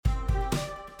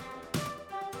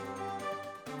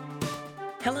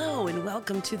Hello and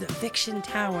welcome to the Fiction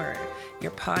Tower, your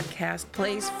podcast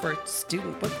place for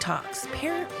student book talks,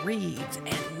 parent reads,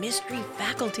 and mystery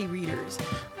faculty readers.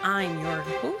 I'm your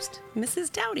host,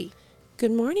 Mrs. Dowdy.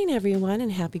 Good morning, everyone,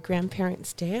 and happy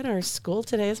Grandparents' Day at our school.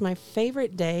 Today is my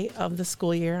favorite day of the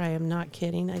school year. I am not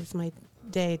kidding. It's my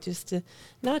day just to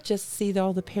not just see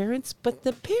all the parents, but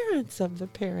the parents of the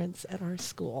parents at our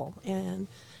school. And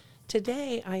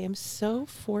today I am so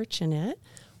fortunate.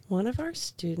 One of our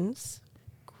students'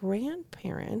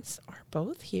 grandparents are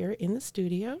both here in the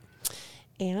studio,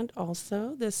 and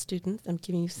also the student, I'm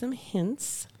giving you some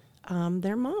hints,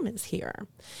 their mom is here.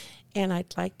 And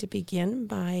I'd like to begin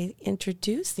by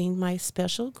introducing my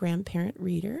special grandparent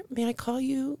reader. May I call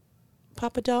you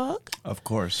Poppa Dog? Of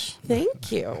course.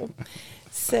 Thank you.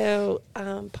 So,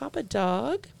 Poppa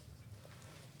Dog,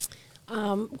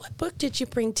 what book did you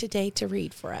bring today to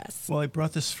read for us? Well, I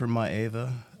brought this for my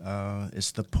Ava. It's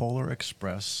The Polar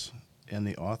Express, and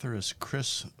the author is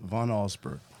Chris Van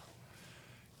Allsburg.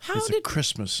 It's a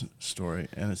Christmas story,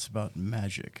 and it's about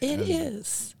magic. It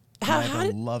is.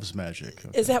 Ava loves magic.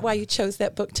 Okay. Is that why you chose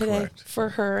that book today? Correct. For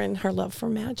her and her love for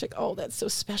magic? Oh, that's so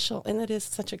special. And it is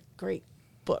such a great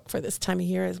book for this time of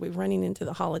year as we're running into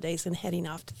the holidays and heading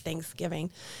off to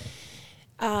Thanksgiving.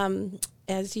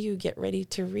 As you get ready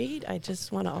to read, I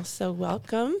just want to also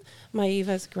welcome my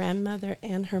Eva's grandmother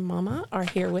and her mama are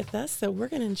here with us. So we're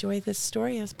going to enjoy this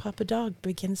story as Poppa Dog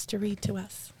begins to read to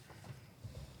us.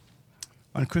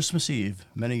 On Christmas Eve,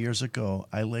 many years ago,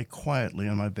 I lay quietly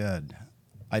on my bed.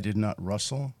 I did not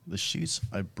rustle the sheets.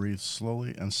 I breathed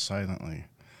slowly and silently.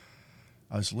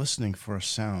 I was listening for a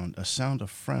sound a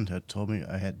friend had told me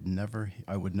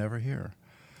I would never hear.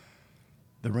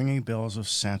 The ringing bells of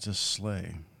Santa's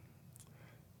sleigh.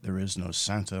 There is no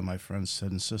Santa, my friend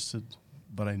said, insisted,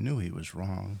 but I knew he was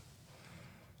wrong.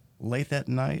 Late that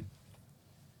night,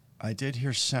 I did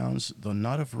hear sounds, though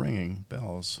not of ringing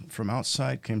bells. From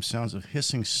outside came sounds of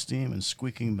hissing steam and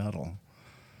squeaking metal.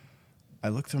 I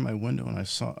looked through my window and I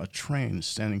saw a train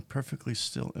standing perfectly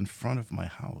still in front of my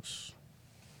house.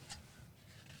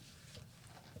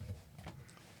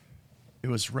 It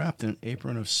was wrapped in an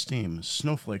apron of steam.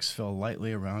 Snowflakes fell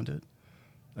lightly around it.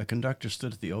 A conductor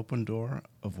stood at the open door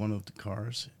of one of the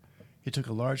cars. He took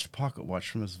a large pocket watch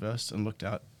from his vest and looked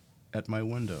up at my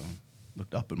window. I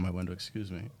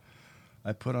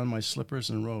put on my slippers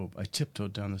and robe. I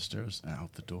tiptoed down the stairs and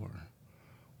out the door.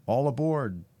 "All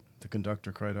aboard," the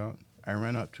conductor cried out. I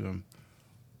ran up to him.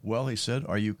 "Well," he said,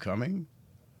 "are you coming?"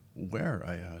 "Where?"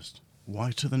 I asked.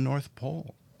 "Why, to the North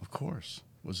Pole." "Of course,"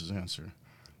 was his answer.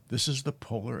 "This is the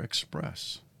Polar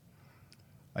Express."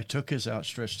 I took his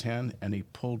outstretched hand, and he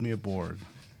pulled me aboard.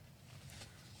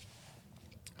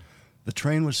 The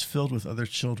train was filled with other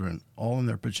children, all in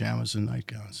their pajamas and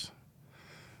nightgowns.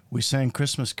 We sang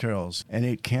Christmas carols and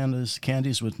ate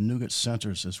candies with nougat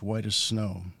centers as white as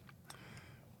snow.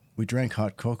 We drank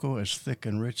hot cocoa as thick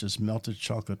and rich as melted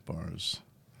chocolate bars.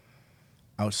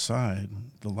 Outside,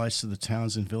 the lights of the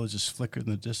towns and villages flickered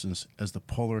in the distance as the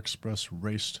Polar Express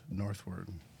raced northward.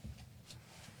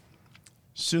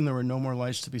 Soon there were no more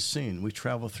lights to be seen. We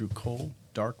traveled through cold,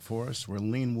 dark forests where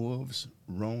lean wolves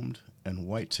roamed and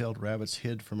white-tailed rabbits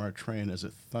hid from our train as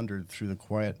it thundered through the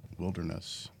quiet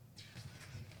wilderness.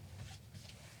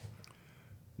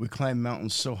 We climbed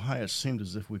mountains so high it seemed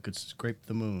as if we could scrape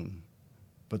the moon.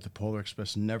 But the Polar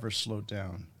Express never slowed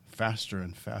down. Faster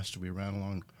and faster we ran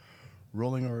along,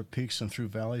 rolling over peaks and through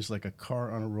valleys like a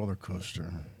car on a roller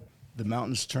coaster. The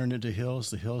mountains turned into hills,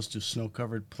 the hills to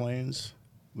snow-covered plains.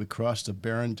 We crossed a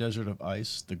barren desert of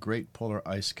ice, the great polar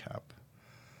ice cap.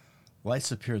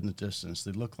 Lights appeared in the distance.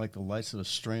 They looked like the lights of a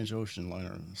strange ocean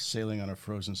liner sailing on a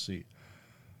frozen sea.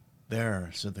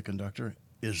 "There," said the conductor,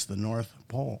 "is the North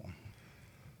Pole."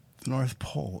 The North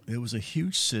Pole. It was a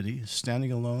huge city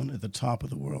standing alone at the top of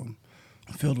the world,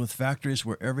 filled with factories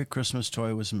where every Christmas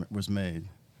toy was made.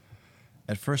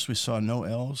 At first we saw no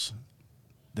elves.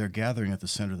 They're gathering at the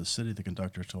center of the city, the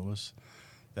conductor told us.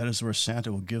 That is where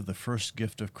Santa will give the first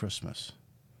gift of Christmas.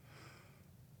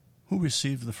 "Who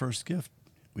received the first gift?"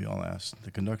 we all asked.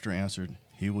 The conductor answered,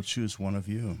 "He will choose one of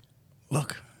you."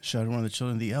 "Look," shouted one of the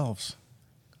children, "the elves."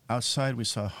 Outside we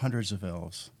saw hundreds of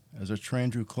elves. As our train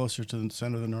drew closer to the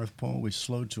center of the North Pole, we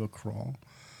slowed to a crawl.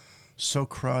 So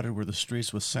crowded were the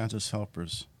streets with Santa's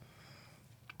helpers.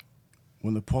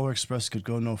 When the Polar Express could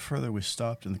go no further, we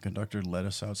stopped and the conductor led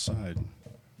us outside.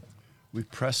 We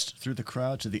pressed through the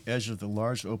crowd to the edge of the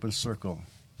large open circle.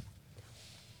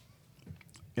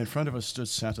 In front of us stood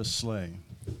Santa's sleigh.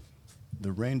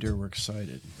 The reindeer were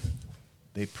excited.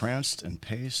 They pranced and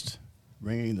paced,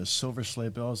 ringing the silver sleigh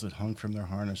bells that hung from their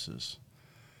harnesses.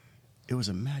 It was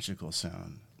a magical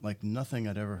sound, like nothing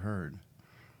I'd ever heard.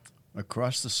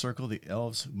 Across the circle, the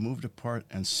elves moved apart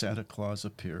and Santa Claus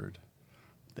appeared.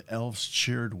 The elves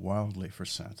cheered wildly for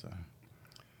Santa.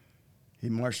 He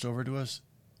marched over to us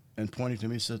and pointing to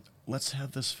me said, "Let's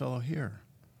have this fellow here."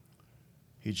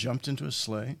 He jumped into his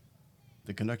sleigh.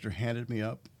 The conductor handed me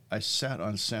up. I sat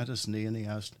on Santa's knee and he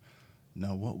asked,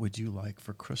 "Now what would you like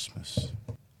for Christmas?"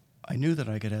 I knew that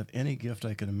I could have any gift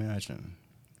I could imagine,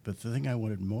 but the thing I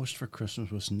wanted most for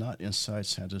Christmas was not inside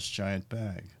Santa's giant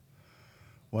bag.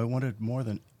 What I wanted more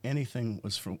than anything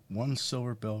was for one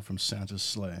silver bell from Santa's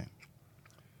sleigh.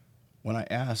 When I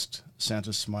asked,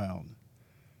 Santa smiled.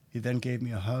 He then gave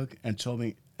me a hug and told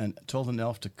an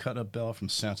elf to cut a bell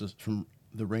from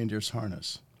the reindeer's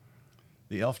harness.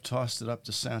 The elf tossed it up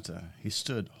to Santa. He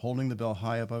stood, holding the bell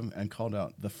high above him, and called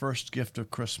out, "The first gift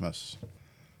of Christmas."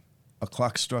 A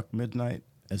clock struck midnight.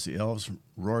 As the elves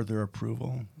roared their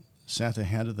approval, Santa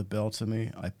handed the bell to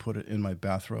me. I put it in my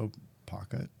bathrobe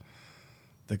pocket.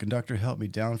 The conductor helped me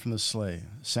down from the sleigh.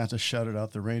 Santa shouted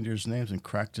out the reindeers' names and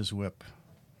cracked his whip.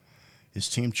 His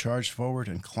team charged forward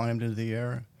and climbed into the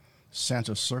air.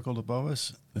 Santa circled above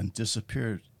us, then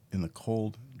disappeared in the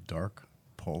cold, dark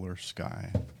polar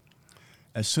sky.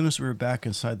 As soon as we were back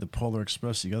inside the Polar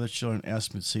Express, the other children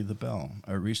asked me to see the bell.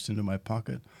 I reached into my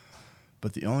pocket,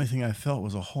 but the only thing I felt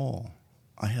was a hole.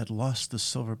 I had lost the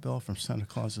silver bell from Santa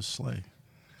Claus's sleigh.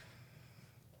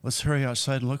 "Let's hurry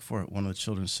outside and look for it," one of the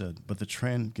children said, but the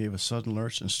train gave a sudden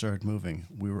lurch and started moving.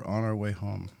 We were on our way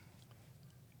home.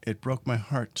 It broke my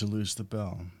heart to lose the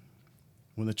bell.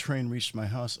 When the train reached my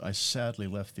house, I sadly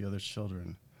left the other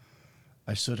children.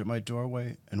 I stood at my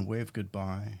doorway and waved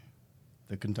goodbye.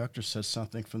 The conductor said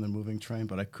something from the moving train,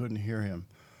 but I couldn't hear him.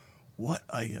 "What?"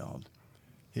 I yelled.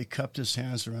 He cupped his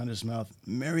hands around his mouth.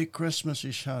 "Merry Christmas,"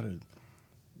 he shouted.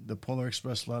 The Polar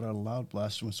Express let out a loud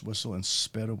blasphemous whistle and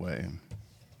sped away.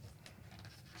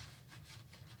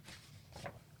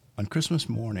 On Christmas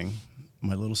morning,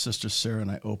 my little sister Sarah and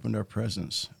I opened our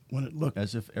presents. When it looked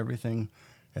as if everything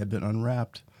had been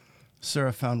unwrapped,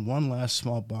 Sarah found one last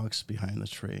small box behind the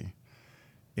tree.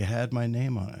 It had my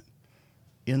name on it.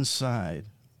 Inside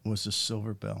was a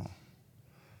silver bell.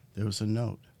 There was a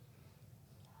note.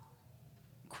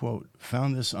 Quote,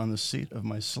 "Found this on the seat of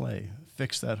my sleigh.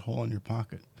 Fix that hole in your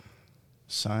pocket.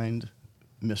 Signed,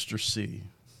 Mr. C."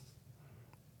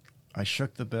 I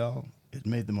shook the bell. It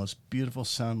made the most beautiful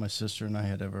sound my sister and I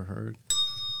had ever heard.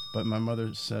 But my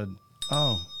mother said,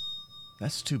 "Oh,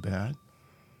 that's too bad."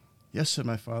 "Yes," said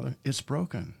my father, "it's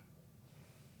broken."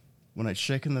 When I'd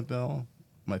shaken the bell,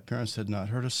 my parents had not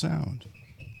heard a sound.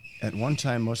 At one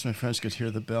time, most of my friends could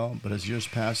hear the bell, but as years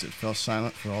passed, it fell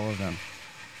silent for all of them.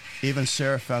 Even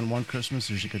Sarah found one Christmas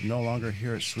that she could no longer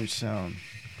hear its sweet sound.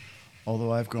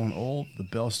 Although I've grown old, the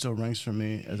bell still rings for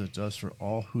me as it does for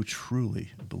all who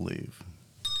truly believe.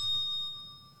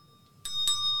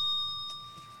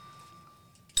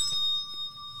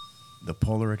 The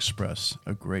Polar Express,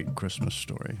 a great Christmas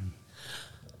story.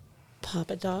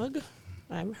 Poppa Dog.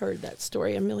 I've heard that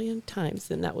story a million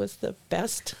times, and that was the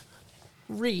best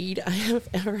read I have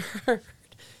ever heard.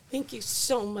 Thank you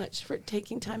so much for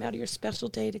taking time out of your special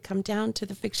day to come down to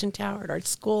the Fiction Tower at our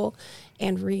school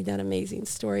and read that amazing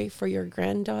story for your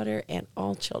granddaughter and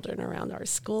all children around our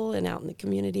school and out in the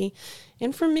community.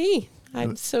 And for me,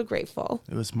 I'm so grateful.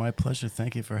 It was my pleasure.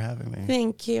 Thank you for having me.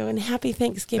 Thank you, and happy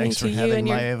Thanksgiving to you. Thanks for and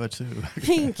having Eva too.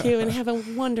 Thank you, and have a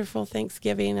wonderful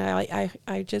Thanksgiving.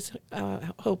 I just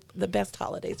hope the best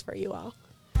holidays for you all.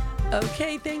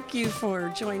 Okay, thank you for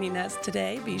joining us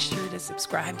today. Be sure to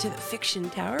subscribe to the Fiction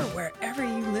Tower wherever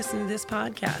you listen to this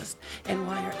podcast. And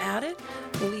while you're at it,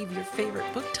 leave your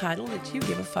favorite book title that you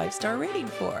give a 5-star rating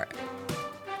for.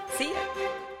 See ya.